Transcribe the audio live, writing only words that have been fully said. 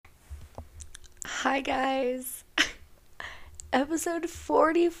Hi, guys. Episode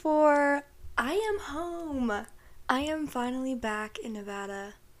 44. I am home. I am finally back in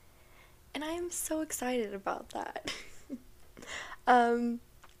Nevada, and I am so excited about that. um,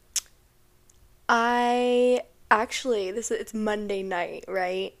 I actually, it's Monday night,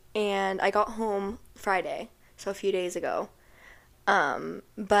 right? And I got home Friday, so a few days ago.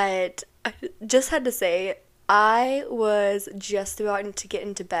 But I just had to say, I was just about to get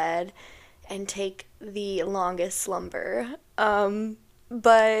into bed and take the longest slumber.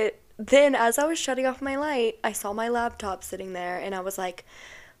 But then as I was shutting off my light, I saw my laptop sitting there and I was like,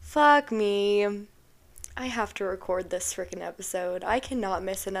 fuck me. I have to record this freaking episode. I cannot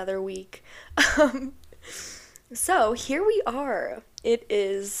miss another week. Um, so here we are. It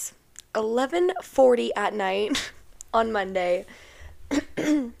is 11:40 at night on Monday.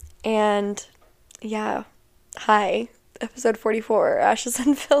 And yeah, hi, episode 44, Ashes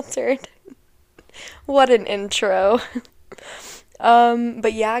Unfiltered. What an intro.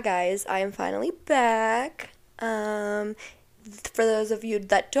 But yeah, guys, I am finally back. For those of you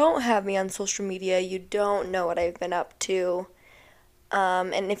that don't have me on social media, you don't know what I've been up to.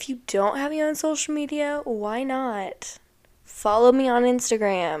 And if you don't have me on social media, why not? Follow me on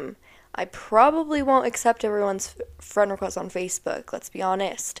Instagram. I probably won't accept everyone's friend request on Facebook, let's be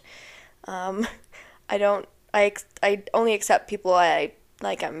honest. Um, I don't, I only accept people I'm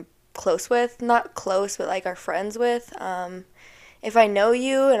close with, not close, but like are friends with. If I know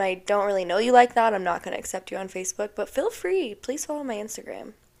you and I don't really know you like that, I'm not going to accept you on Facebook, but feel free. Please follow my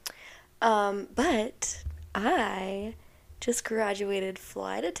Instagram. But I just graduated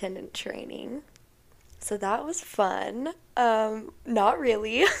flight attendant training. So that was fun. Not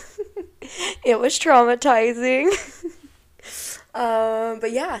really. It was traumatizing.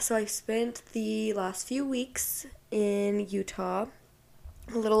 But yeah, so I spent the last few weeks in Utah,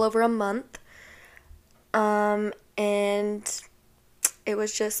 a little over a month. And it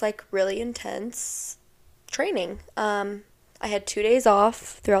was just like really intense training. I had 2 days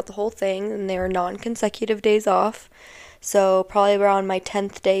off throughout the whole thing, and they were non-consecutive days off. So probably around my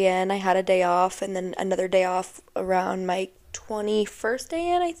 10th day in, I had a day off, and then another day off around my 21st day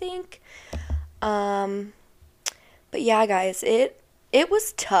in, I think. Um, but yeah, guys, it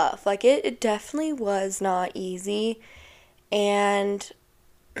was tough. Like it definitely was not easy, and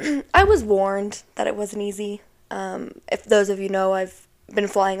I was warned that it wasn't easy. If those of you know, I've been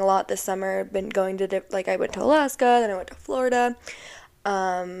flying a lot this summer. Been going to like I went to Alaska, then I went to Florida,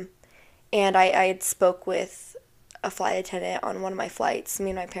 um, and I had spoke with a flight attendant on one of my flights.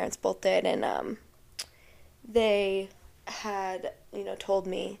 Me and my parents both did, and they had told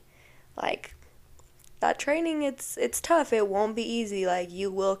me like that training it's tough. It won't be easy. Like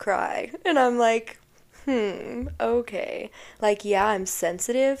you will cry, and I'm like. Okay. Like, yeah, I'm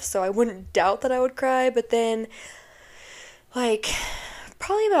sensitive, so I wouldn't doubt that I would cry, but then, like,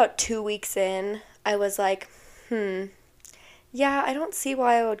 probably about 2 weeks in, I was like, yeah, I don't see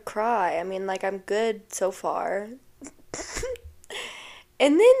why I would cry. I mean, like, I'm good so far.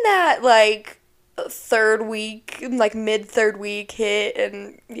 And then that, like, third week, like, mid third week hit,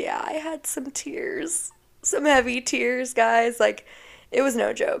 and yeah, I had some tears. Some heavy tears, guys. Like, it was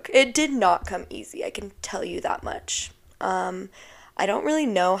no joke. It did not come easy, I can tell you that much. I don't really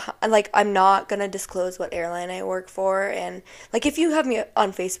know how, like, I'm not gonna disclose what airline I work for, and, like, if you have me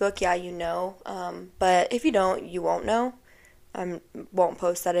on Facebook, yeah, you know, but if you don't, you won't know. I won't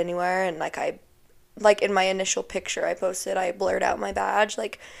post that anywhere, and, like, in my initial picture I posted, I blurred out my badge,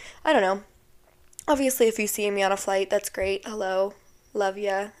 like, I don't know. Obviously, if you see me on a flight, that's great. Hello. Love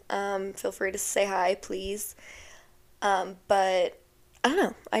ya. Feel free to say hi, please. But I don't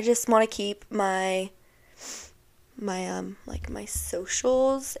know. I just want to keep my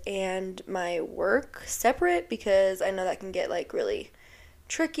socials and my work separate because I know that can get like really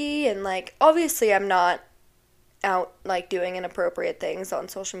tricky and like obviously I'm not out like doing inappropriate things on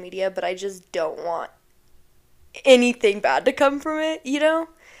social media, but I just don't want anything bad to come from it, you know?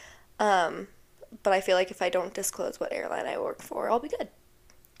 Um but I feel like if I don't disclose what airline I work for, I'll be good.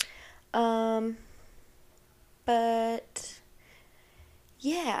 Um but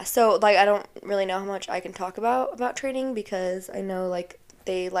yeah, so like I don't really know how much I can talk about training because I know like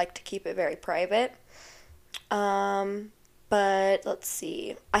they like to keep it very private. Um, but let's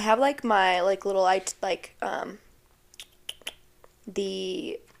see. I have like my like little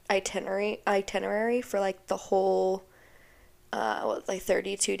the itinerary for like the whole like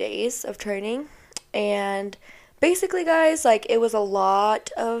 32 days of training. And basically guys, like it was a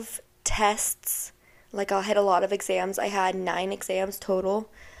lot of tests. Like I had a lot of exams. I had 9 exams total.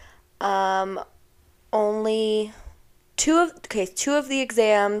 Um, Only two of the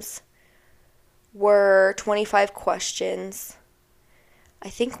exams were 25 questions. I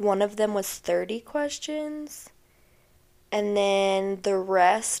think one of them was 30 questions. And then the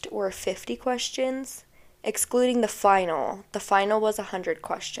rest were 50 questions, excluding the final. The final was 100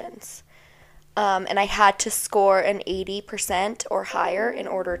 questions. And I had to score an 80% or higher in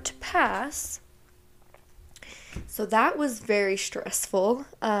order to pass. So that was very stressful.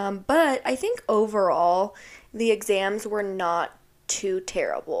 But I think overall, the exams were not too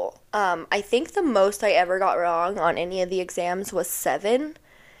terrible. I think the most I ever got wrong on any of the exams was 7.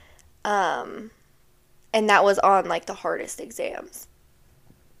 And that was on like the hardest exams.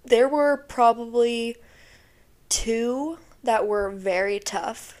 There were probably 2 that were very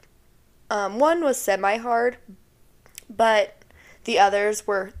tough. One was semi-hard, but the others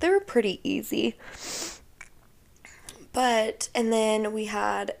they were pretty easy. And then we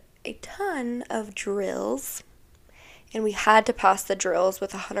had a ton of drills, and we had to pass the drills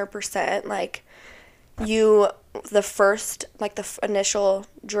with 100%. Like, the initial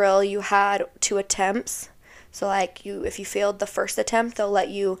drill, you had 2 attempts. So, like, if you failed the first attempt, they'll let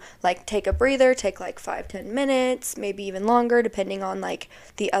you, like, take a breather, take, like, 5-10 minutes, maybe even longer, depending on, like,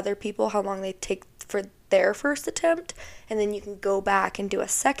 the other people, how long they take for their first attempt. And then you can go back and do a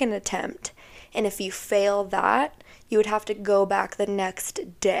second attempt. And if you fail that, you would have to go back the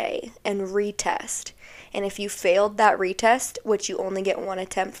next day and retest. And if you failed that retest, which you only get 1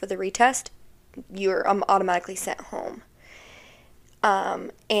 attempt for the retest, you're automatically sent home.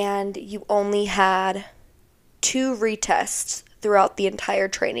 And you only had 2 retests throughout the entire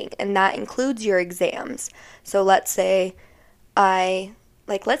training, and that includes your exams. So let's say I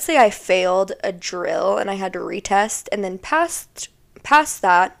failed a drill and I had to retest and then passed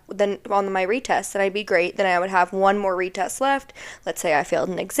that, then on my retest, then I'd be great. Then I would have 1 more retest left. Let's say I failed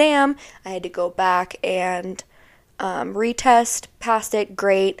an exam, I had to go back and retest, passed it,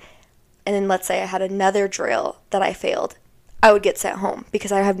 great. And then let's say I had another drill that I failed, I would get sent home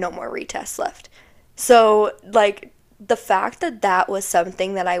because I have no more retests left. So, like, the fact that was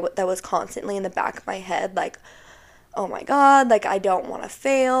something that that was constantly in the back of my head, like, oh my God, like, I don't want to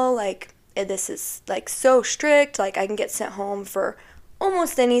fail, like, this is, like, so strict, like, I can get sent home for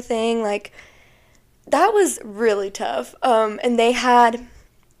almost anything, like, that was really tough. And they had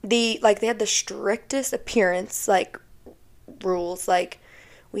the strictest appearance, like, rules, like,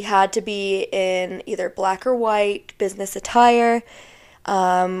 we had to be in either black or white business attire.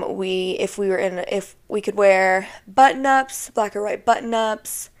 If we could wear button-ups, black or white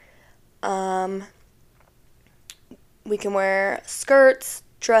button-ups. We can wear skirts,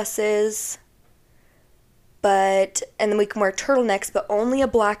 dresses, and then we can wear turtlenecks, but only a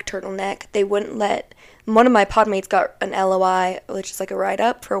black turtleneck. They wouldn't let, one of my podmates got an LOI, which is like a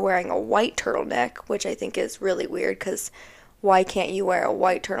write-up, for wearing a white turtleneck, which I think is really weird, because why can't you wear a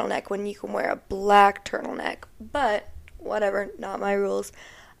white turtleneck when you can wear a black turtleneck? But whatever, not my rules.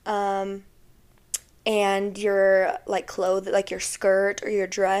 And your, like, clothes, like your skirt or your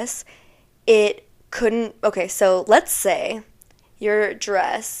dress, so let's say your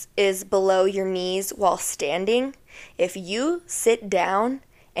dress is below your knees while standing. If you sit down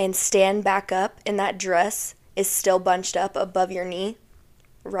and stand back up and that dress is still bunched up above your knee,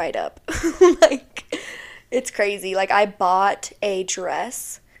 right up. Like, it's crazy. Like, I bought a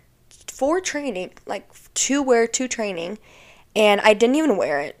dress for training, like, to wear to training, and I didn't even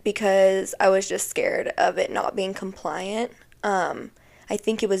wear it because I was just scared of it not being compliant. I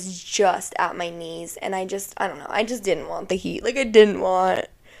think it was just at my knees, and I don't know, I just didn't want the heat. Like, I didn't want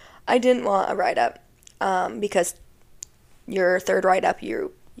a write-up, because your third write-up,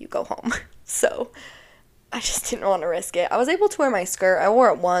 you go home. So, I just didn't want to risk it. I was able to wear my skirt. I wore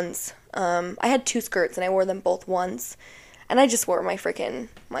it once. I had 2 skirts, and I wore them both once. And I just wore my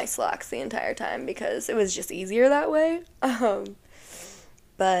slacks the entire time because it was just easier that way.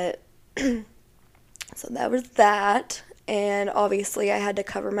 But, so that was that. And obviously I had to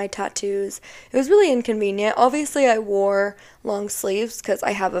cover my tattoos. It was really inconvenient. Obviously I wore long sleeves because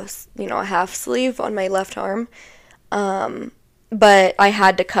I have a half sleeve on my left arm. But I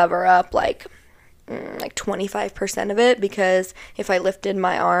had to cover up like 25% of it, because if I lifted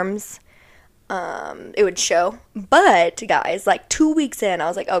my arms, it would show. But guys, like 2 weeks in, I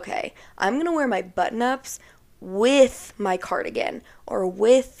was like, okay, I'm gonna wear my button-ups with my cardigan or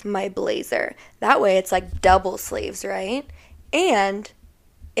with my blazer. That way it's like double sleeves, right? And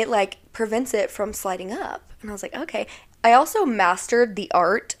it like prevents it from sliding up. And I was like, okay. I also mastered the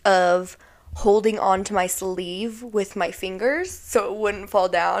art of holding on to my sleeve with my fingers so it wouldn't fall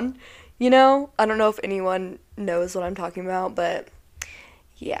down. I don't know if anyone knows what I'm talking about, but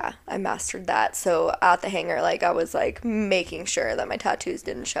Yeah, I mastered that. So at the hangar, like I was like making sure that my tattoos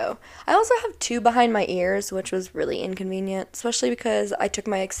didn't show. I also have two behind my ears, which was really inconvenient, especially because I took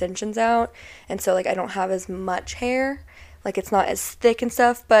my extensions out, and so like I don't have as much hair. Like it's not as thick and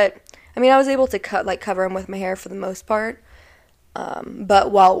stuff, but I mean I was able to cover them with my hair for the most part.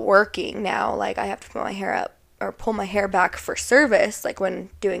 But while working now, like I have to put my hair up or pull my hair back for service, like when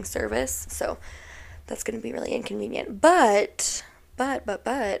doing service. So that's going to be really inconvenient. But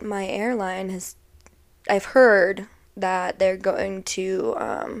my airline has, I've heard that they're going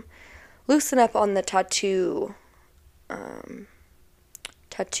to loosen up on the tattoo, I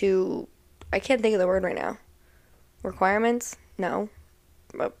can't think of the word right now. Requirements? No.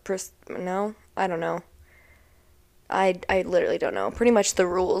 No? I don't know. I literally don't know. Pretty much the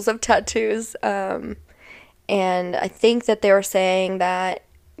rules of tattoos. And I think that they were saying that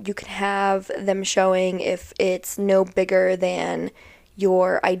you can have them showing if it's no bigger than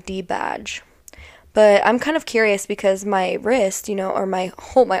your ID badge. But I'm kind of curious because my wrist, or my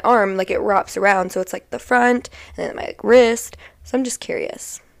arm, like it wraps around, so it's like the front and then my like, wrist. So I'm just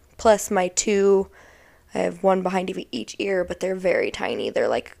curious. Plus I have one behind each ear, but they're very tiny. They're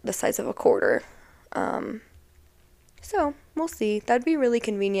like the size of a quarter. So we'll see. That'd be really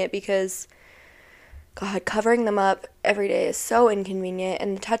convenient because God, covering them up every day is so inconvenient.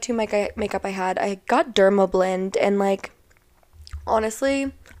 And the tattoo makeup I got Dermablend, and like,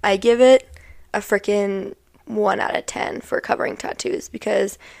 honestly, I give it a freaking 1 out of 10 for covering tattoos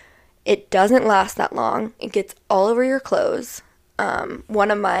because it doesn't last that long. It gets all over your clothes.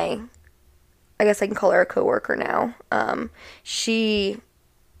 One of my, I guess I can call her a coworker now. She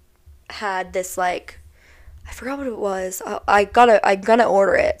had this like, I forgot what it was. I'm gonna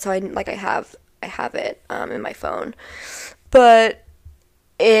order it, so I have it in my phone, but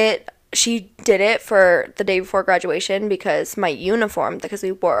she did it for the day before graduation because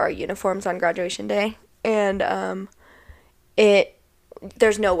we wore our uniforms on graduation day, and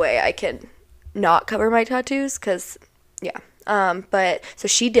there's no way I can not cover my tattoos because but so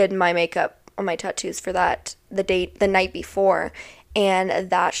she did my makeup on my tattoos for the night before, and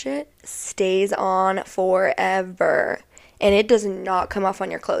that shit stays on forever. And it does not come off on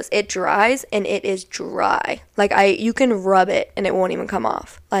your clothes. It dries, and it is dry. Like, you can rub it, and it won't even come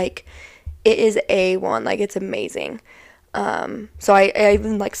off. Like, it is A1. Like, it's amazing. So I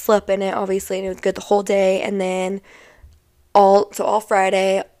even, like, slept in it, obviously, and it was good the whole day. And then all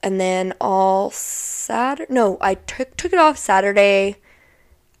Friday, and then all Saturday. No, I took it off Saturday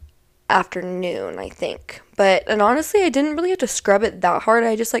afternoon, I think. And honestly, I didn't really have to scrub it that hard.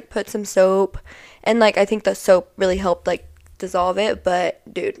 I just, like, put some soap. And, like, I think the soap really helped, like, dissolve it, but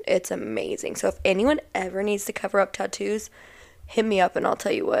dude, it's amazing. So if anyone ever needs to cover up tattoos, hit me up and I'll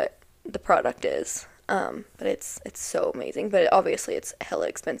tell you what the product is. But it's so amazing, but obviously it's hella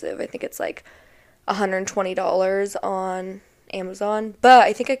expensive. I think it's like $120 on Amazon, but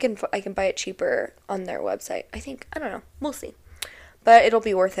I think I can buy it cheaper on their website. I don't know, we'll see. But it'll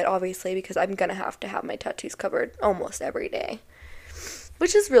be worth it, obviously, because I'm gonna have to have my tattoos covered almost every day.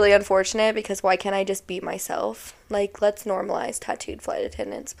 Which is really unfortunate because why can't I just be myself? Like, let's normalize tattooed flight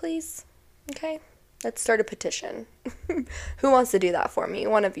attendants, please. Okay? Let's start a petition. Who wants to do that for me?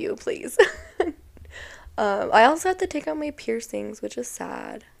 One of you, please. I also have to take out my piercings, which is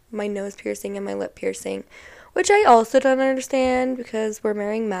sad. My nose piercing and my lip piercing, which I also don't understand because we're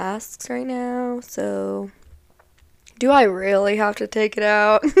wearing masks right now. So, do I really have to take it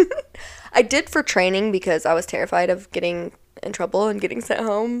out? I did for training because I was terrified of getting in trouble and getting sent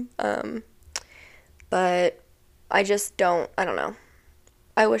home, but I don't know.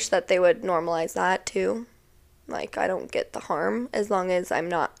 I wish that they would normalize that too. Like, I don't get the harm as long as I'm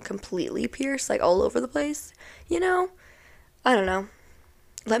not completely pierced, like all over the place, I don't know.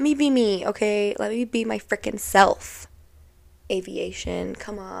 Let me be me, okay? Let me be my freaking self. Aviation,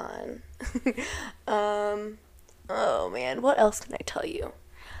 come on. Oh man, what else can I tell you?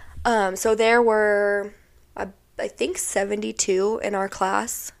 So there were, I think 72 in our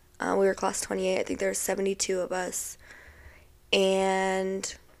class. We were class 28. I think there were 72 of us.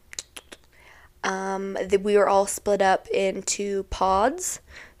 And we were all split up into pods.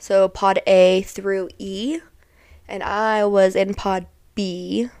 So pod A through E. And I was in pod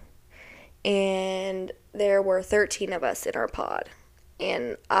B. And there were 13 of us in our pod.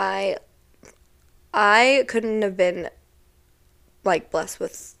 And I couldn't have been like blessed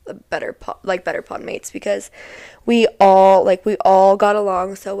with a better pod mates because we all got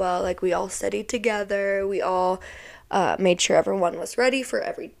along so well. Like, we all studied together. We all made sure everyone was ready for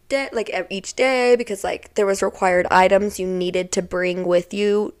every day, like each day, because like there was required items you needed to bring with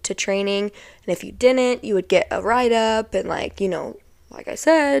you to training, and if you didn't, you would get a write-up and like like I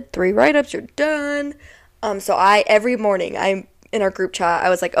said, 3 write-ups, you're done. So every morning, in our group chat, I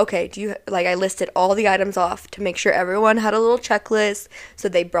was like, okay, I listed all the items off to make sure everyone had a little checklist. So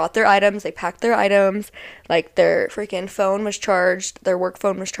they brought their items, they packed their items, like their freaking phone was charged, their work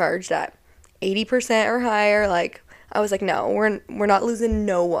phone was charged at 80% or higher. Like, I was like, no, we're not losing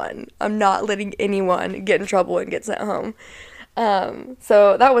no one. I'm not letting anyone get in trouble and get sent home.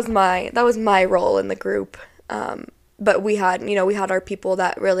 So that was my role in the group. But we had our people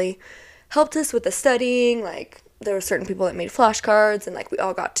that really helped us with the studying. Like, there were certain people that made flashcards, and like we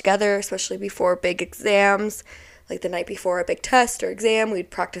all got together, especially before big exams, like the night before a big test or exam.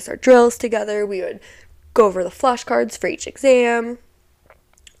 We'd practice our drills together. We would go over the flashcards for each exam.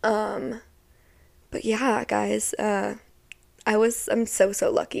 But yeah, guys, I'm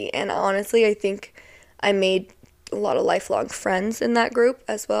so lucky, and honestly, I think I made a lot of lifelong friends in that group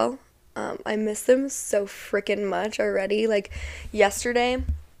as well. I miss them so freaking much already. Like yesterday,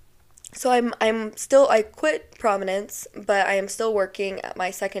 so I quit Prominence, but I am still working at my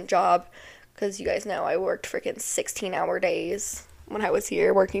second job, because you guys know I worked freaking 16-hour days when I was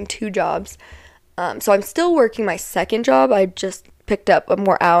here, working 2 jobs. So I'm still working my second job. I just picked up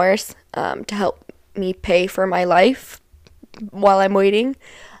more hours to help me pay for my life while I'm waiting.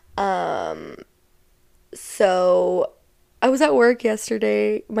 So I was at work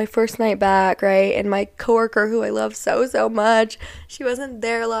yesterday, my first night back, right? And my coworker, who I love so much, she wasn't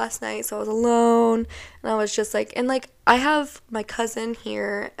there last night, so I was alone. And I was just like, and like, I have my cousin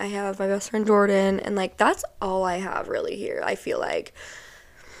here, I have my best friend Jordan, and like, that's all I have really here, I feel like.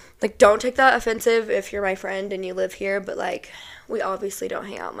 Like, don't take that offensive if you're my friend and you live here, but like, we obviously don't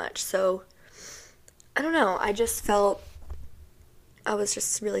hang out much. So, I don't know, I just felt, I was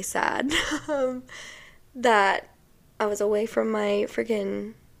just really sad that I was away from my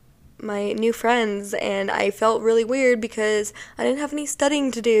new friends, and I felt really weird because I didn't have any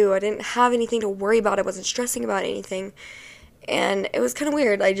studying to do. I didn't have anything to worry about. I wasn't stressing about anything, and it was kind of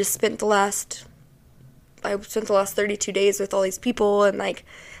weird. I spent the last 32 days with all these people, and like,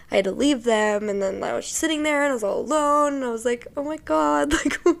 I had to leave them, and then I was just sitting there, and I was all alone, and I was like, oh my god,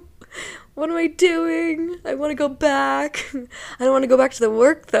 like, what am I doing? I want to go back. I don't want to go back to the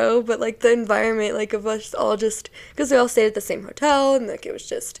work, though, but, like, the environment, like, of us all just, because we all stayed at the same hotel, and, like, it was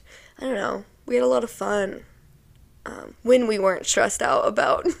just, I don't know, we had a lot of fun when we weren't stressed out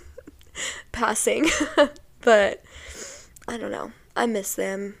about passing, but, I don't know, I miss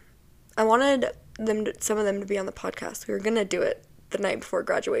them. I wanted some of them to be on the podcast. We were going to do it the night before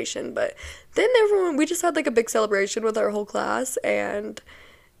graduation, but then we just had, like, a big celebration with our whole class, and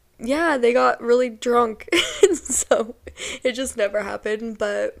yeah, they got really drunk, so it just never happened,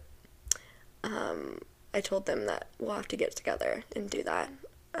 but I told them that we'll have to get together and do that,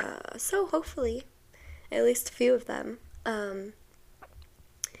 so hopefully, at least a few of them,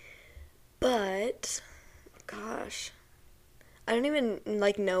 but, gosh, I don't even,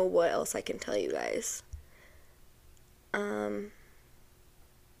 like, know what else I can tell you guys.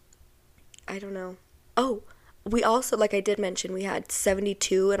 I don't know. Oh, we also, like I did mention, we had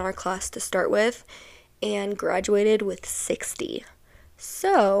 72 in our class to start with and graduated with 60.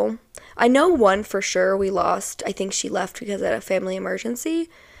 So, I know one for sure we lost. I think she left because of a family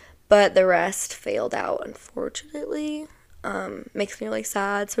emergency, but the rest failed out, unfortunately. Makes me really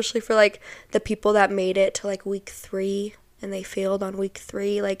sad, especially for, like, the people that made it to, like, week 3 and they failed on week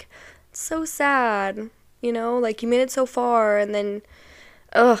 3. Like, it's so sad, you know? Like, you made it so far and then,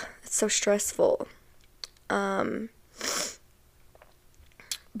 it's so stressful.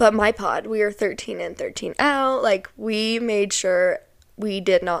 But my pod, we are 13 in, 13 out. Like, we made sure we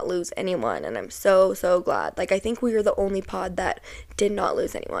did not lose anyone, and I'm so glad. Like, I think we were the only pod that did not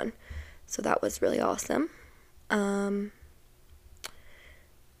lose anyone, so that was really awesome. Guys,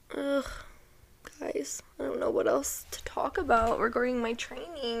 I don't know what else to talk about regarding my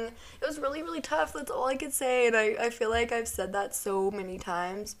training. It was really tough, that's all I could say, and I feel like I've said that so many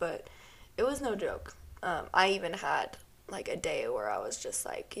times, but it was no joke. I even had, like, a day where I was just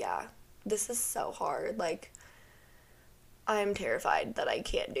like, yeah, this is so hard. Like, I'm terrified that I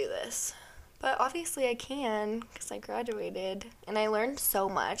can't do this. But obviously I can, because I graduated, and I learned so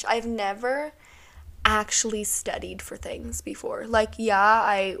much. I've never actually studied for things before. Like, yeah,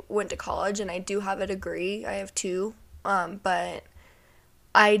 I went to college, and I do have a degree. I have 2, but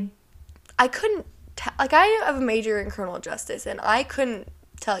I couldn't, like, I have a major in criminal justice, and I couldn't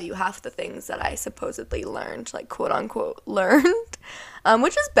tell you half the things that I supposedly learned, like, quote-unquote learned,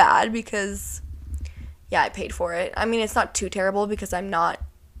 which is bad because, yeah, I paid for it. I mean, it's not too terrible because I'm not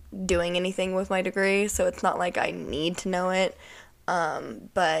doing anything with my degree, so it's not like I need to know it,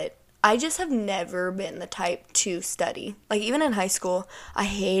 but I just have never been the type to study. Like, even in high school, I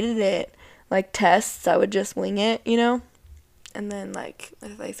hated it. Like, tests, I would just wing it, you know? And then, like,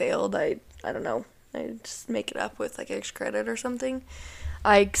 if I failed, I don't know, I'd just make it up with, like, extra credit or something.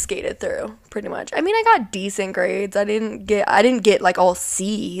 I skated through, pretty much. I mean, I got decent grades. I didn't get, like, all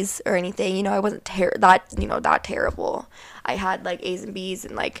C's or anything, you know? I wasn't that terrible. I had, like, A's and B's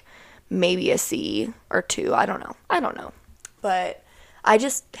and, like, maybe a C or two. I don't know. But I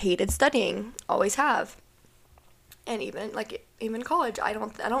just hated studying. Always have. And even college, I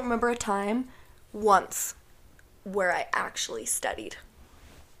don't remember a time once where I actually studied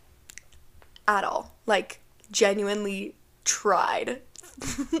at all. Like, genuinely tried.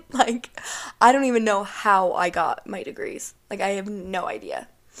 Like, I don't even know how I got my degrees. Like, I have no idea.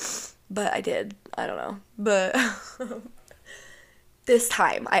 But I did. I don't know. But this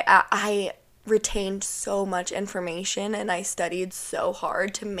time, I retained so much information and I studied so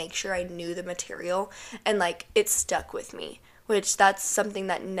hard to make sure I knew the material, and like it stuck with me, which that's something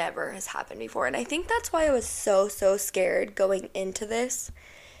that never has happened before. And I think that's why I was so scared going into this,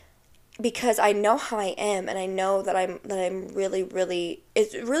 because I know how I am, and I know that I'm really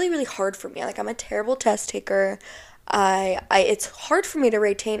it's really hard for me. Like, I'm a terrible test taker. I it's hard for me to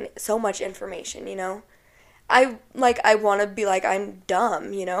retain so much information, you know? I want to be like I'm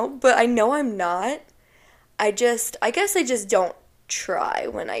dumb, you know, but I know I'm not. I guess I just don't try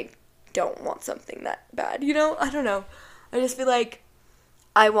when I don't want something that bad, you know? I don't know. I just feel like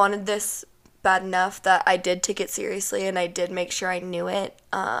I wanted this bad enough that I did take it seriously and I did make sure I knew it.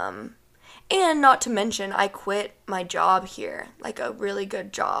 And not to mention, I quit my job here, like a really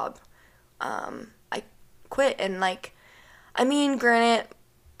good job. I quit, and like, I mean, granted,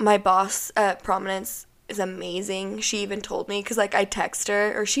 my boss at Prominence is amazing. She even told me, because like I text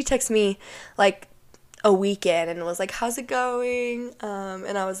her, or she texted me like a weekend and was like, how's it going?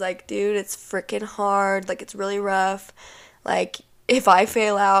 And I was like, dude, it's freaking hard. Like, it's really rough. Like, if I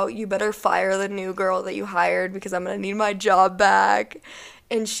fail out, you better fire the new girl that you hired, because I'm gonna need my job back.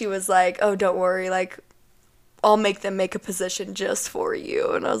 And she was like, oh, don't worry, like, I'll make them make a position just for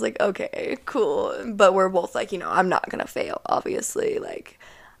you. And I was like, okay, cool. But we're both like, you know, I'm not gonna fail, obviously. Like,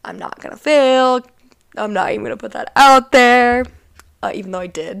 I'm not gonna fail. I'm not even gonna put that out there. Even though I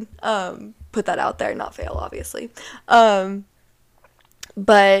did put that out there, not fail, obviously. But,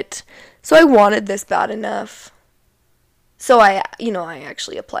 so I wanted this bad enough. So I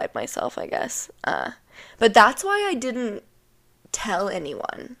actually applied myself, I guess. But that's why I didn't tell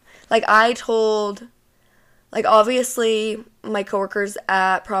anyone. Like, obviously, my coworkers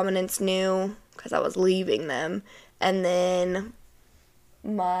at Prominence knew, because I was leaving them. And then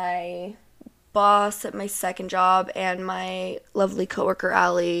my boss at my second job, and my lovely coworker,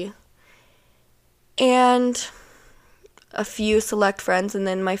 Allie, and a few select friends, and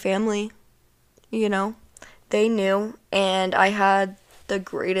then my family, you know, they knew. And I had the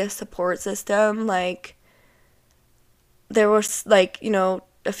greatest support system. Like, there was, like, you know,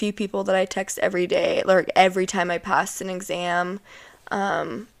 a few people that I text every day, like, every time I passed an exam.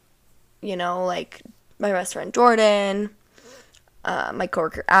 You know, like, my best friend Jordan, my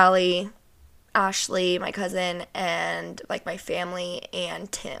coworker Allie, Ashley, my cousin, and, like, my family,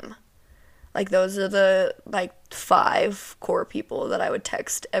 and Tim. Like, those are the, like, 5 core people that I would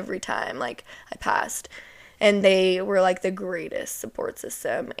text every time, like, I passed. And they were, like, the greatest support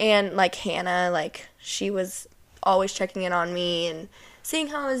system. And, like, Hannah, like, she was always checking in on me and seeing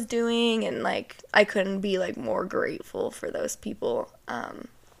how I was doing. And, like, I couldn't be, like, more grateful for those people.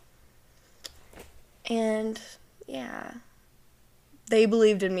 And, yeah. They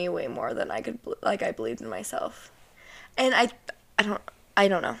believed in me way more than I believed in myself. And I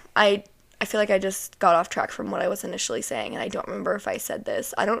don't know. I feel like I just got off track from what I was initially saying, and I don't remember if I said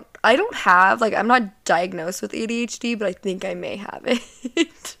this. I don't have, like, I'm not diagnosed with ADHD, but I think I may have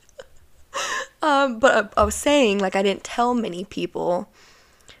it. But I was saying, like, I didn't tell many people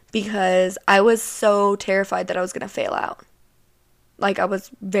because I was so terrified that I was going to fail out. Like, I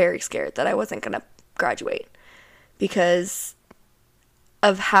was very scared that I wasn't going to graduate because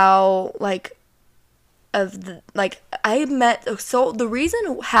of how, like, so the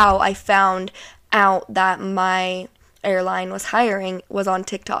reason how I found out that my airline was hiring was on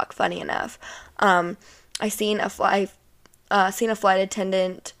TikTok, funny enough. I seen a flight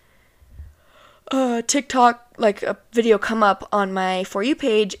attendant TikTok, like, a video come up on my For You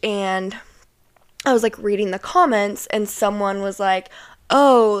page, and I was, like, reading the comments, and someone was like,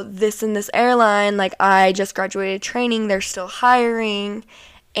 oh, this and this airline, like, I just graduated training, they're still hiring.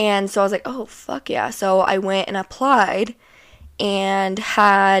 And so I was like, oh, fuck yeah. So I went and applied and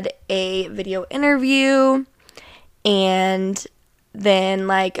had a video interview, and then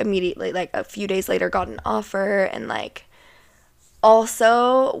like immediately, like a few days later, got an offer. And like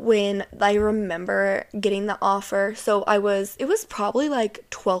also when I remember getting the offer, so it was probably like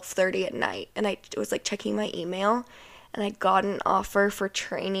 12:30 at night, and I was like checking my email, and I got an offer for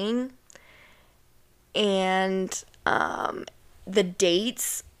training. And the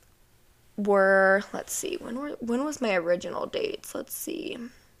dates were, let's see, when was my original dates? Let's see.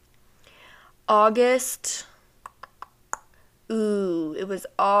 August. Ooh, it was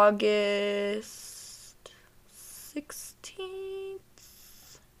August 16th.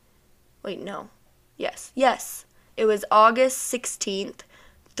 Wait, no. Yes. It was August 16th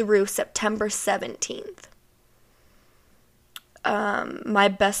through September 17th. My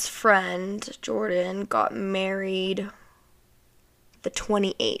best friend, Jordan, got married the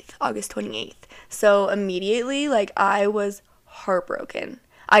 28th, August 28th. So immediately, like, I was heartbroken.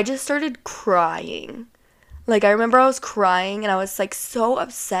 I just started crying. Like, I remember I was crying and I was like so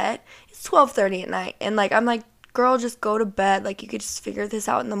upset. It's 12:30 at night, and like I'm like, girl, just go to bed. Like, you could just figure this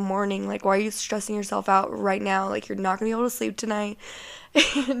out in the morning. Like, why are you stressing yourself out right now? Like, you're not gonna be able to sleep tonight.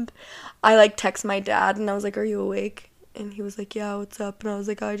 And I like text my dad and I was like, are you awake? And he was like, yeah, what's up? And I was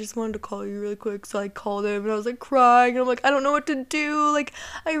like, I just wanted to call you really quick. So I called him and I was like crying. And I'm like, I don't know what to do. Like,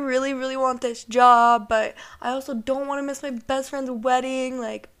 I really, really want this job, but I also don't want to miss my best friend's wedding.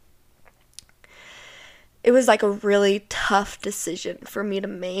 Like, it was like a really tough decision for me to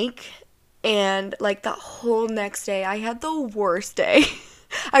make. And like that whole next day, I had the worst day.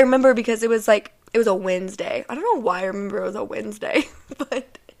 I remember because it was a Wednesday. I don't know why I remember it was a Wednesday,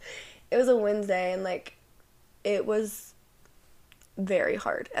 but it was a Wednesday, and like it was very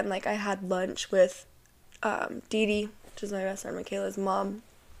hard. And like I had lunch with Dee Dee, which is my best friend Michaela's mom.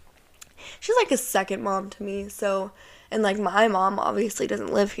 She's like a second mom to me. So, and like my mom obviously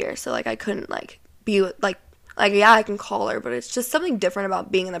doesn't live here, so like I couldn't like be like yeah, I can call her, but it's just something different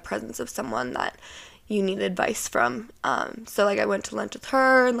about being in the presence of someone that you need advice from. So like I went to lunch with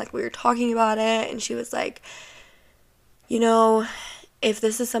her, and like we were talking about it, and she was like, you know, if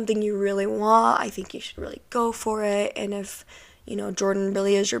this is something you really want, I think you should really go for it. And if, you know, Jordan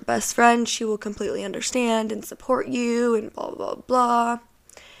really is your best friend, she will completely understand and support you and blah, blah, blah.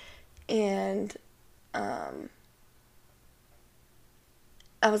 And I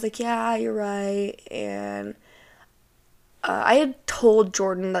was like, yeah, you're right. And I had told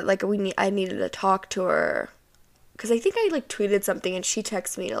Jordan that like I needed to talk to her, because I think I like tweeted something and she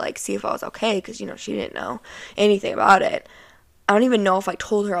texted me to like see if I was okay, because, you know, she didn't know anything about it. I don't even know if I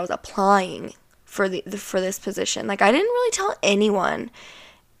told her I was applying for for this position. Like, I didn't really tell anyone.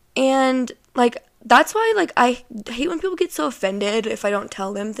 And like that's why like I hate when people get so offended if I don't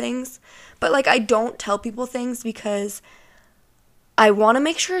tell them things. But like I don't tell people things because I want to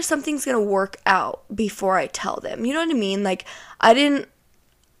make sure something's going to work out before I tell them. You know what I mean? Like I didn't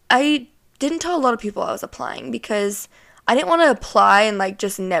tell a lot of people I was applying because I didn't want to apply and like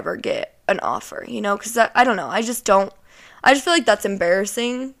just never get an offer, you know, because I don't know. I just feel like that's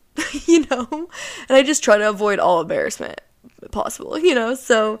embarrassing, you know, and I just try to avoid all embarrassment possible, you know.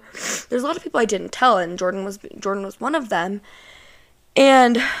 So there's a lot of people I didn't tell, and Jordan was one of them.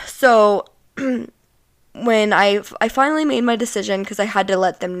 And so when I finally made my decision, because I had to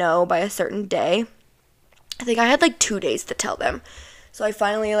let them know by a certain day. I think I had like 2 days to tell them. So I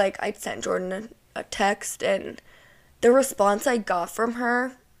finally I sent Jordan a text, and the response I got from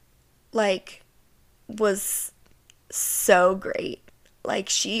her was so great. Like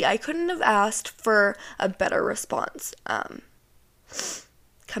I couldn't have asked for a better response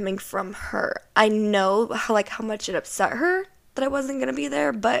coming from her. I know how much it upset her that I wasn't going to be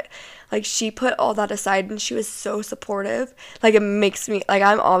there, but like she put all that aside and she was so supportive. Like it makes me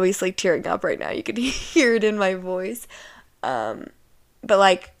I'm obviously tearing up right now. You could hear it in my voice. But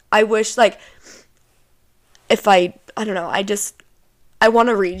like I wish if I don't know, I want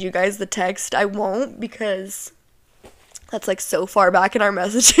to read you guys the text. I won't, because that's so far back in our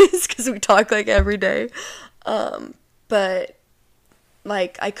messages, because we talk every day. But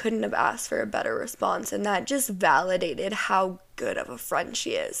I couldn't have asked for a better response, and that just validated how good of a friend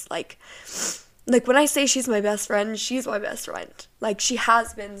she is. Like when I say she's my best friend, she's my best friend. She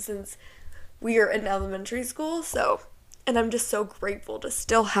has been since we were in elementary school, and I'm just so grateful to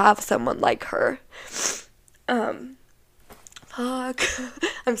still have someone like her. Fuck.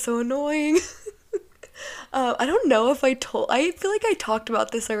 I'm so annoying. I don't know if I feel like I talked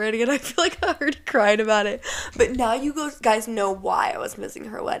about this already, and I feel like I already cried about it. But now you guys know why I was missing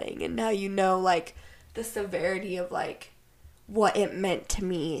her wedding, and now you know, the severity of, what it meant to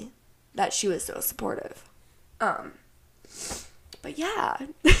me that she was so supportive. But yeah.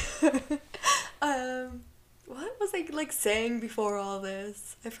 what was I like saying before all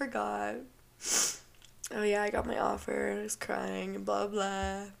this? I forgot. Oh yeah, I got my offer. I was crying and blah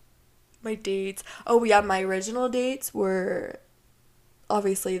blah. My dates. Oh yeah, my original dates were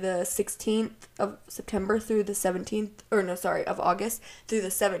obviously the 16th of September through the 17th, or no, sorry, of August through the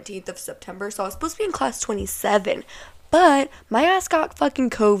 17th of September. So I was supposed to be in class 27, but my ass got fucking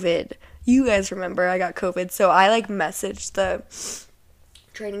COVID. You guys remember I got COVID. So I like messaged the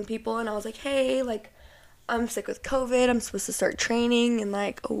training people and I was like, hey, like, I'm sick with COVID. I'm supposed to start training in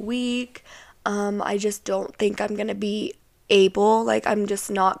like a week. I just don't think I'm gonna be able, like, I'm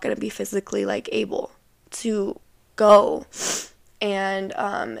just not gonna be physically like able to go. And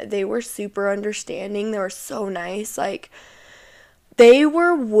they were super understanding. They were so nice. Like, they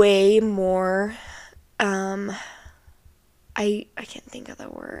were way more I can't think of the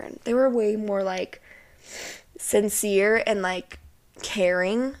word. They were way more like sincere and like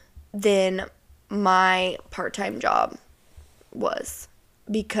caring than my part-time job was,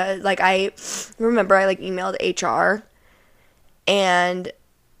 because like I remember I like emailed HR and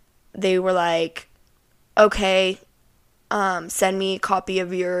they were like, okay, send me a copy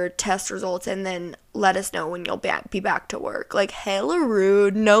of your test results and then let us know when you'll be back to work. Like, hella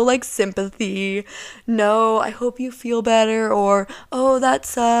rude. No, like, sympathy. No, I hope you feel better, or, oh, that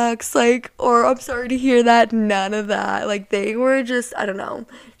sucks. Like, or, I'm sorry to hear that. None of that. Like, they were just, I don't know.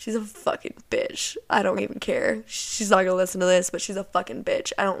 She's a fucking bitch. I don't even care. She's not gonna listen to this, but she's a fucking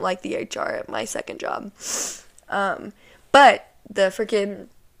bitch. I don't like the HR at my second job. But the freaking,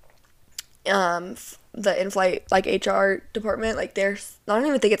 the in-flight, like, HR department, like, there's, I don't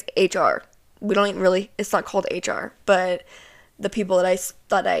even think it's HR. We don't even really, it's not called HR, but the people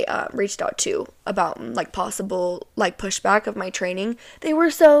that I reached out to about, like, possible, like, pushback of my training, they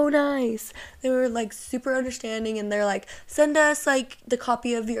were so nice. They were, like, super understanding, and they're like, send us, like, the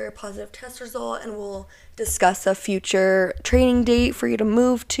copy of your positive test result, and we'll discuss a future training date for you to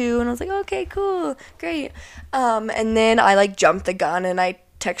move to, and I was like, okay, cool, great. And then I, like, jumped the gun, and I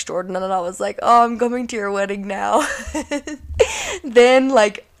text Jordan and I was like, oh, I'm coming to your wedding now. Then,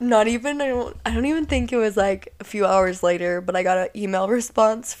 like, not even, I don't even think it was like a few hours later, but I got an email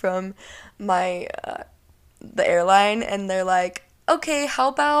response from my the airline, and they're like, okay, how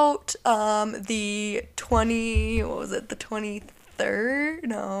about the 23rd?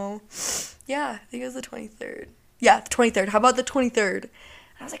 No, yeah, I think it was the 23rd. Yeah, the 23rd. How about the 23rd? And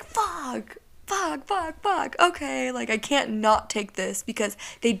I was like, fuck. Okay, like, I can't not take this, because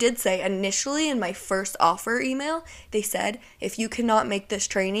they did say initially in my first offer email, they said, if you cannot make this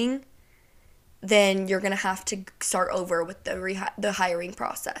training, then you're gonna have to start over with the hiring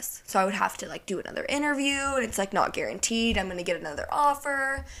process. So I would have to, like, do another interview, and it's, like, not guaranteed I'm gonna get another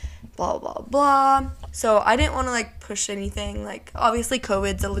offer, blah, blah, blah. So I didn't want to, like, push anything. Like, obviously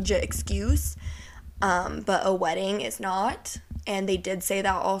COVID's a legit excuse, but a wedding is not. And they did say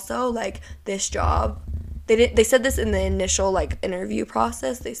that also, like, this job, they said this in the initial, like, interview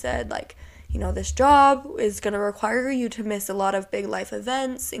process. They said, like, you know, this job is going to require you to miss a lot of big life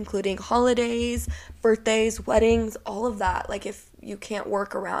events, including holidays, birthdays, weddings, all of that. Like, if you can't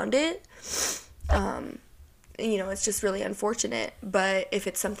work around it, you know, it's just really unfortunate. But if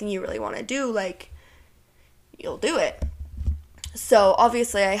it's something you really want to do, like, you'll do it. So,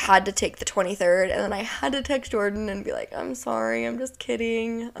 obviously, I had to take the 23rd, and then I had to text Jordan and be like, I'm sorry, I'm just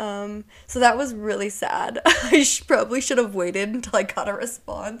kidding. So that was really sad. I probably should have waited until I got a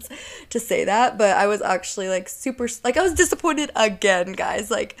response to say that, but I was actually, like, super, like, I was disappointed again, guys.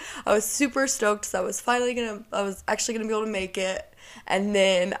 Like, I was super stoked, so I was actually gonna be able to make it, and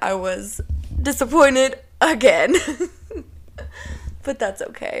then I was disappointed again. But that's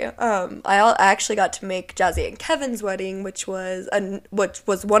okay. I actually got to make Jazzy and Kevin's wedding, which was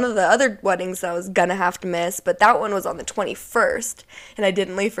one of the other weddings that I was gonna have to miss, but that one was on the 21st, and I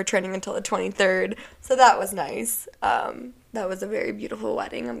didn't leave for training until the 23rd, so that was nice. That was a very beautiful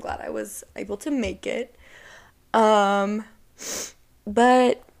wedding. I'm glad I was able to make it. But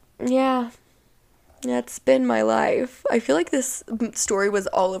yeah, that's been my life. I feel like this story was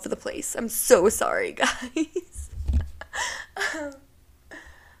all over the place. I'm so sorry, guys.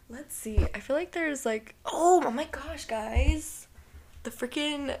 Let's see. I feel like there's, like, oh my gosh, guys.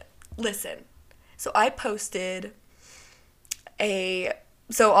 Listen. So I posted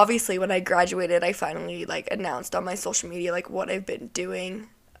so obviously when I graduated, I finally, like, announced on my social media, like, what I've been doing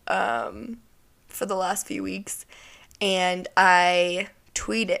for the last few weeks. And I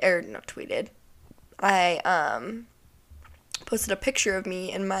I posted a picture of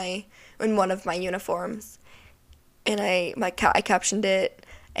me in one of my uniforms. And I captioned it,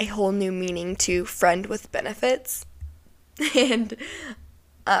 a whole new meaning to friend with benefits. And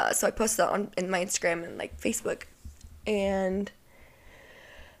So I posted that on in my Instagram and like Facebook, and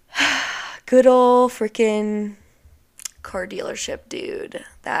good old freaking car dealership dude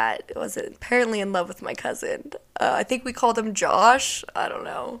that was apparently in love with my cousin. I think we called him Josh. I don't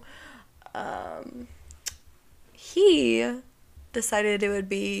know. He decided it would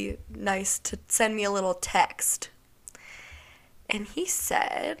be nice to send me a little text. And he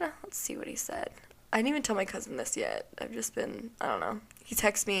said, let's see what he said. I didn't even tell my cousin this yet. I've just been, I don't know. He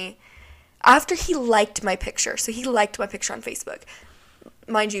texted me after he liked my picture. So he liked my picture on Facebook.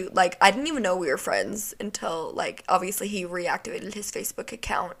 Mind you, like, I didn't even know we were friends until, like, obviously he reactivated his Facebook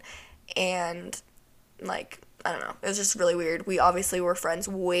account. And, like, I don't know. It was just really weird. We obviously were friends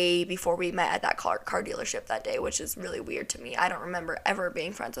way before we met at that car dealership that day, which is really weird to me. I don't remember ever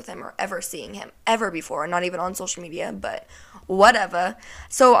being friends with him or ever seeing him ever before, not even on social media, but whatever.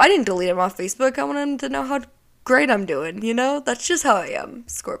 So I didn't delete him off Facebook. I wanted him to know how great I'm doing, you know? That's just how I am,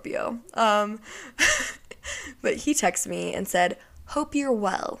 Scorpio. But he texted me and said, "Hope you're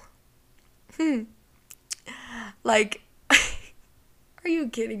well." Like, are you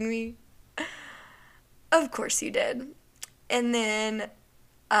kidding me? Of course you did. And then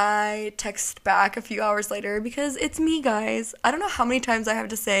I text back a few hours later because it's me, guys. I don't know how many times I have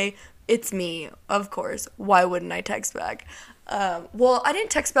to say, it's me, of course. Why wouldn't I text back? Well, I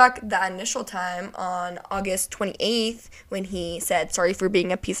didn't text back that initial time on August 28th when he said, "Sorry for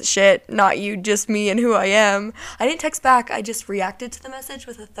being a piece of shit, not you, just me and who I am." I didn't text back. I just reacted to the message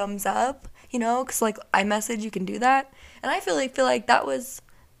with a thumbs up, you know, because, like, iMessage, you can do that. And I feel like that was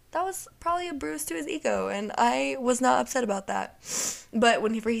probably a bruise to his ego, and I was not upset about that. But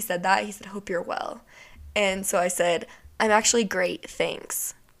whenever he said that, he said, "Hope you're well." And so I said, "I'm actually great,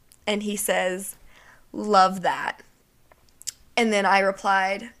 thanks." And he says, "Love that." And then I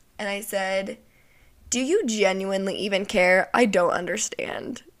replied, and I said, "Do you genuinely even care? I don't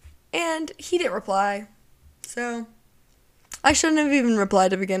understand." And he didn't reply. So I shouldn't have even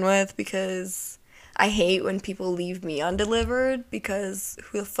replied to begin with, because I hate when people leave me undelivered, because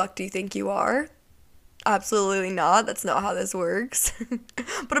who the fuck do you think you are? Absolutely not. That's not how this works.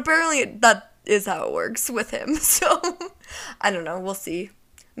 But apparently that is how it works with him. So I don't know. We'll see.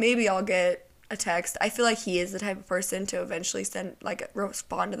 Maybe I'll get a text. I feel like he is the type of person to eventually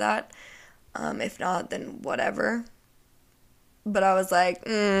respond to that. If not, then whatever. But I was like,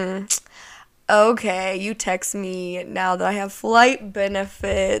 okay, you text me now that I have flight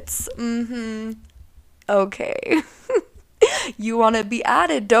benefits. Okay. You want to be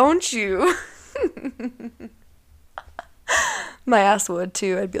added, don't you? My ass would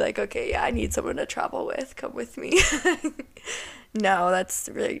too. I'd be like, okay, yeah, I need someone to travel with. Come with me. No, that's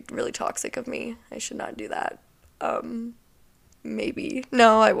really, really toxic of me. I should not do that. Maybe.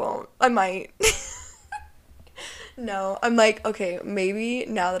 No, I won't. I might. No, I'm like, okay, maybe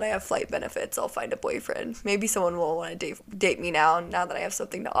now that I have flight benefits, I'll find a boyfriend. Maybe someone will want to date me now that I have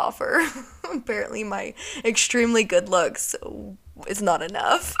something to offer. Apparently, my extremely good looks is not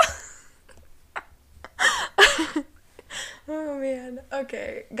enough. Oh man.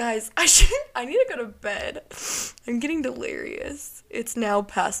 Okay, guys, I need to go to bed. I'm getting delirious. It's now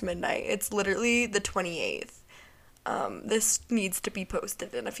past midnight. It's literally the 28th. This needs to be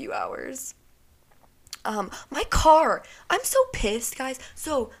posted in a few hours. My car. I'm so pissed, guys.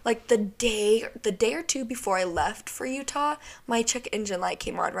 So, like the day or two before I left for Utah, my check engine light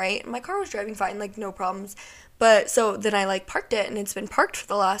came on, right? And my car was driving fine, like no problems. But so then I like parked it, and it's been parked for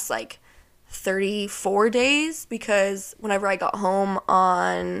the last like 34 days, because whenever I got home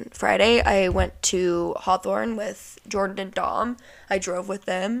on Friday, I went to Hawthorne with Jordan and Dom. I drove with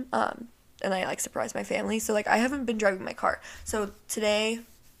them, and I like surprised my family. So like I haven't been driving my car. So today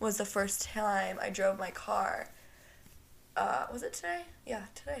was the first time I drove my car. Was it today? Yeah,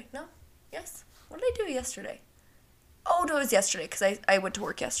 today. No? Yes? What did I do yesterday? Oh, no, it was yesterday, because I went to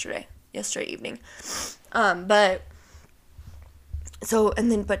work yesterday evening. But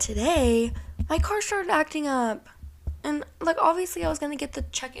today, my car started acting up. And, like, obviously I was going to get the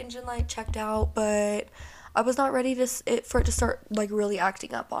check engine light checked out, but I was not ready for it to start, like, really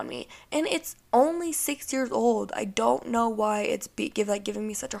acting up on me. And it's only 6 years old. I don't know why it's giving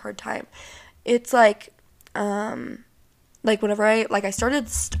me such a hard time. It's, whenever I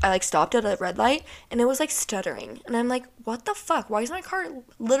stopped at a red light, and it was, like, stuttering. And I'm like, what the fuck? Why is my car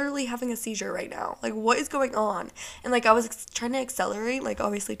literally having a seizure right now? Like, what is going on? And, like, I was trying to accelerate, like,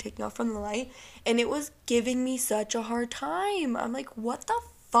 obviously taking off from the light, and it was giving me such a hard time. I'm like, what the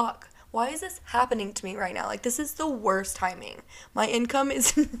fuck? why is this happening to me right now? Like, this is the worst timing. My income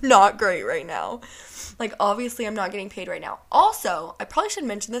is not great right now. Like, obviously, I'm not getting paid right now. Also, I probably should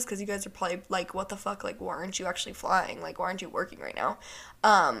mention this because you guys are probably like, what the fuck? Like, why aren't you actually flying? Like, why aren't you working right now?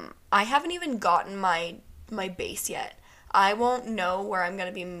 I haven't even gotten my base yet. I won't know where I'm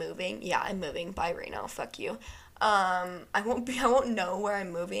gonna be moving. Yeah, I'm moving. Bye right now. Fuck you. I won't know where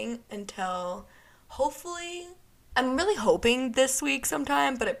I'm moving until hopefully, I'm really hoping this week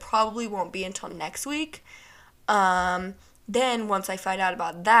sometime, but it probably won't be until next week. Then once I find out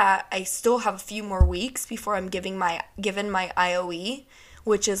about that, I still have a few more weeks before I'm given my IOE,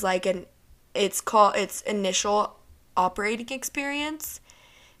 which is like it's initial operating experience.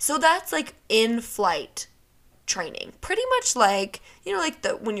 So that's like in flight training. Pretty much like, like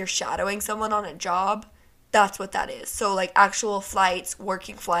when you're shadowing someone on a job, that's what that is. So like actual flights,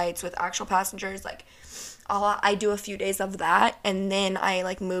 working flights with actual passengers, like I do a few days of that, and then I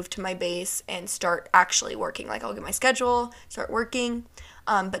like move to my base and start actually working. Like I'll get my schedule, start working.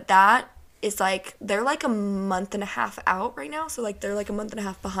 But that is like, they're like a month and a half out right now. So like they're like a month and a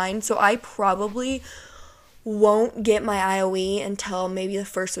half behind. So I probably won't get my IOE until maybe the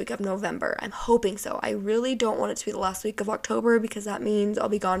first week of November. I'm hoping so. I really don't want it to be the last week of October because that means I'll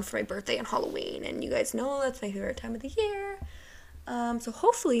be gone for my birthday and Halloween, and you guys know that's my favorite time of the year. So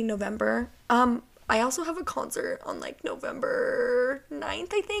hopefully November. I also have a concert on like November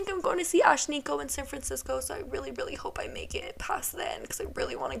 9th, I think. I'm going to see Ashnikko in San Francisco, so I really, really hope I make it past then because I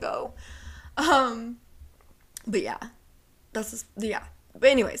really want to go. But yeah, yeah. But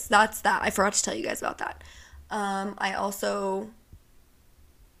anyways, that's that. I forgot to tell you guys about that. I also,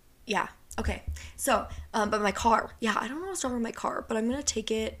 yeah, okay. So, but my car, yeah, I don't know what's wrong with my car, but I'm gonna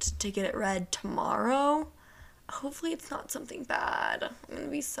take it to get it read tomorrow. Hopefully it's not something bad. I'm gonna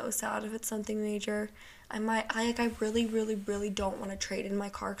be so sad if it's something major. I really, really, really don't want to trade in my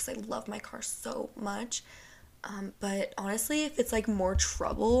car because I love my car so much. But honestly, if it's like more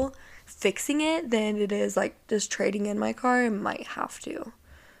trouble fixing it than it is like just trading in my car, I might have to.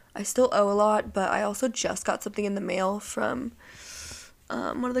 I still owe a lot, but I also just got something in the mail from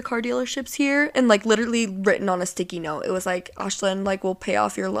one of the car dealerships here, and like literally written on a sticky note, it was like, Ashlyn, like, we'll pay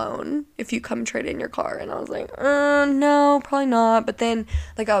off your loan if you come trade in your car. And I was like, no, probably not. But then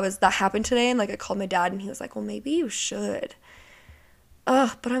like that happened today, and like I called my dad and he was like, well, maybe you should.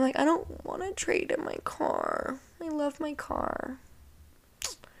 But I'm like, I don't want to trade in my car. I love my car.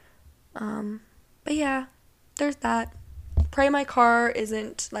 But yeah, there's that. Pray my car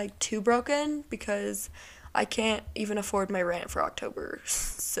isn't like too broken because I can't even afford my rent for October.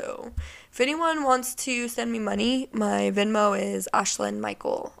 So if anyone wants to send me money, my Venmo is Ashlyn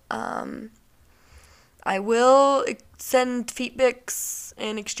Michael. I will send feet pics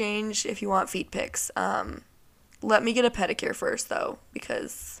in exchange if you want feet pics. Let me get a pedicure first though,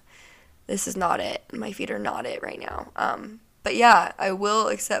 because this is not it. My feet are not it right now. But yeah, I will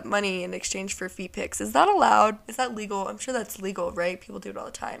accept money in exchange for feet pics. Is that allowed? Is that legal? I'm sure that's legal, right? People do it all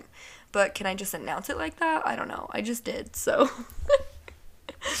the time. But can I just announce it like that? I don't know. I just did, so.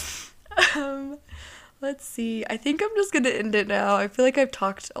 Let's see. I think I'm just going to end it now. I feel like I've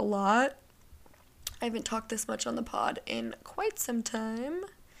talked a lot. I haven't talked this much on the pod in quite some time.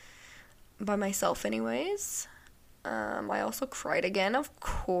 By myself, anyways. I also cried again, of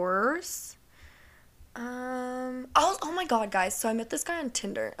course. Oh my god, guys. So I met this guy on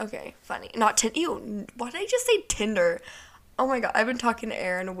Tinder. Okay, funny. Not Tinder. Ew, why did I just say Tinder? Oh my god, I've been talking to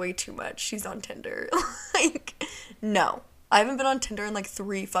Erin way too much. She's on Tinder. Like, no. I haven't been on Tinder in like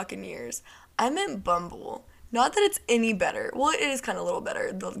 3 fucking years. I meant Bumble. Not that it's any better. Well, it is kind of a little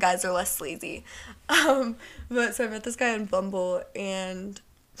better. The guys are less sleazy. But so I met this guy on Bumble, and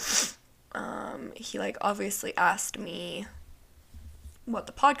he like obviously asked me what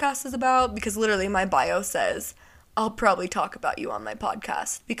the podcast is about, because literally my bio says I'll probably talk about you on my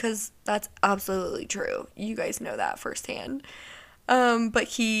podcast, because that's absolutely true. You guys know that firsthand. But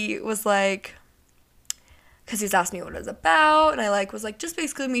he was like, because he's asked me what it was about, and I like was like, just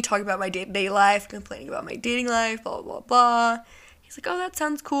basically me talking about my day-to-day life, complaining about my dating life, blah, blah, blah. He's like, oh, that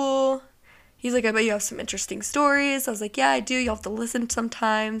sounds cool. He's like, I bet you have some interesting stories. I was like, yeah, I do. You'll have to listen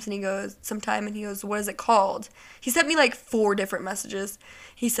sometimes. And he goes, what is it called? He sent me like 4 different messages.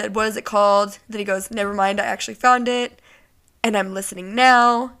 He said, what is it called? Then he goes, never mind, I actually found it. And I'm listening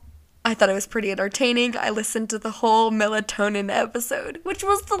now. I thought it was pretty entertaining. I listened to the whole melatonin episode, which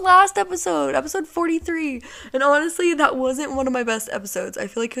was the last episode 43. And honestly, that wasn't one of my best episodes. I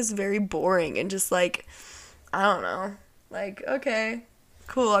feel like it was very boring and just like, I don't know. Like, okay,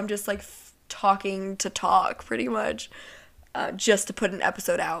 cool. I'm just like talking to talk pretty much. just to put an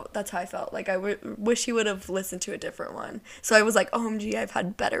episode out. That's how I felt. Like, I wish he would have listened to a different one. So I was like, OMG, I've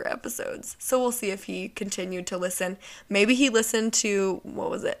had better episodes. So we'll see if he continued to listen. Maybe he listened to, what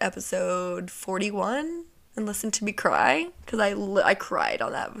was it, episode 41? And listened to me cry? Because I cried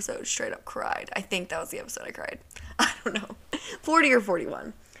on that episode. Straight up cried. I think that was the episode I cried. I don't know. 40 or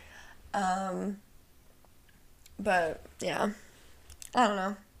 41. But, yeah. I don't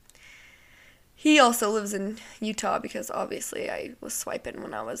know. He also lives in Utah because obviously I was swiping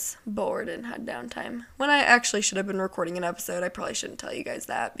when I was bored and had downtime. When I actually should have been recording an episode, I probably shouldn't tell you guys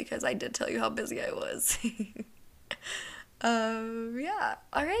that because I did tell you how busy I was. Yeah.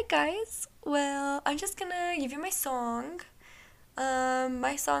 Alright, guys. Well, I'm just gonna give you my song.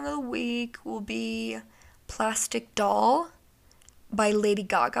 My song of the week will be Plastic Doll by Lady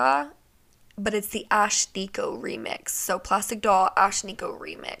Gaga, but it's the Ashnikko remix. So Plastic Doll, Ashnikko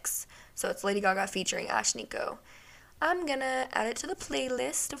remix. So it's Lady Gaga featuring Ashnikko. I'm gonna add it to the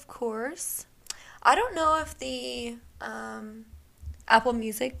playlist, of course. I don't know if the Apple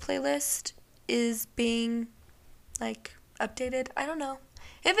Music playlist is being, like, updated. I don't know.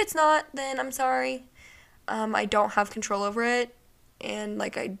 If it's not, then I'm sorry. I don't have control over it, and,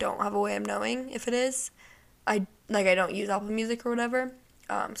 like, I don't have a way of knowing if it is. I don't use Apple Music or whatever.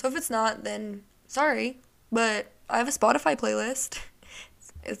 So if it's not, then sorry. But I have a Spotify playlist.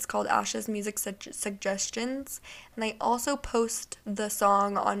 It's called Ash's Music Suggestions. And I also post the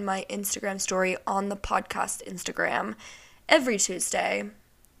song on my Instagram story on the podcast Instagram every Tuesday.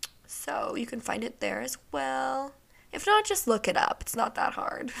 So you can find it there as well. If not, just look it up. It's not that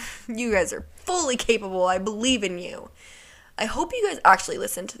hard. You guys are fully capable. I believe in you. I hope you guys actually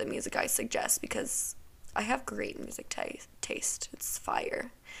listen to the music I suggest because I have great music taste. It's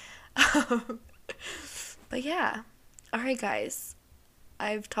fire. But yeah. Alright, guys.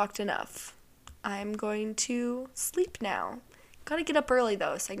 I've talked enough. I'm going to sleep now. Gotta get up early,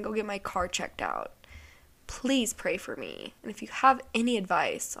 though, so I can go get my car checked out. Please pray for me. And if you have any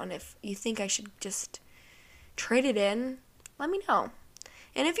advice on if you think I should just trade it in, let me know.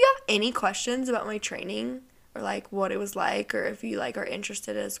 And if you have any questions about my training, or, like, what it was like, or if you, like, are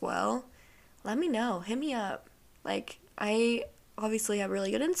interested as well, let me know. Hit me up. Like, I obviously have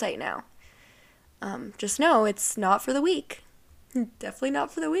really good insight now. Just know it's not for the weak. Definitely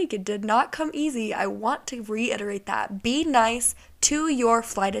not for the weak. It did not come easy. I want to reiterate that. Be nice to your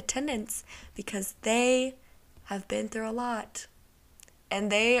flight attendants because they have been through a lot.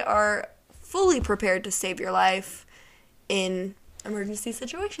 And they are fully prepared to save your life in emergency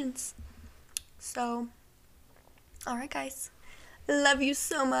situations. So, alright, guys. Love you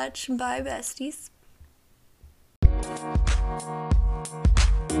so much. Bye, besties.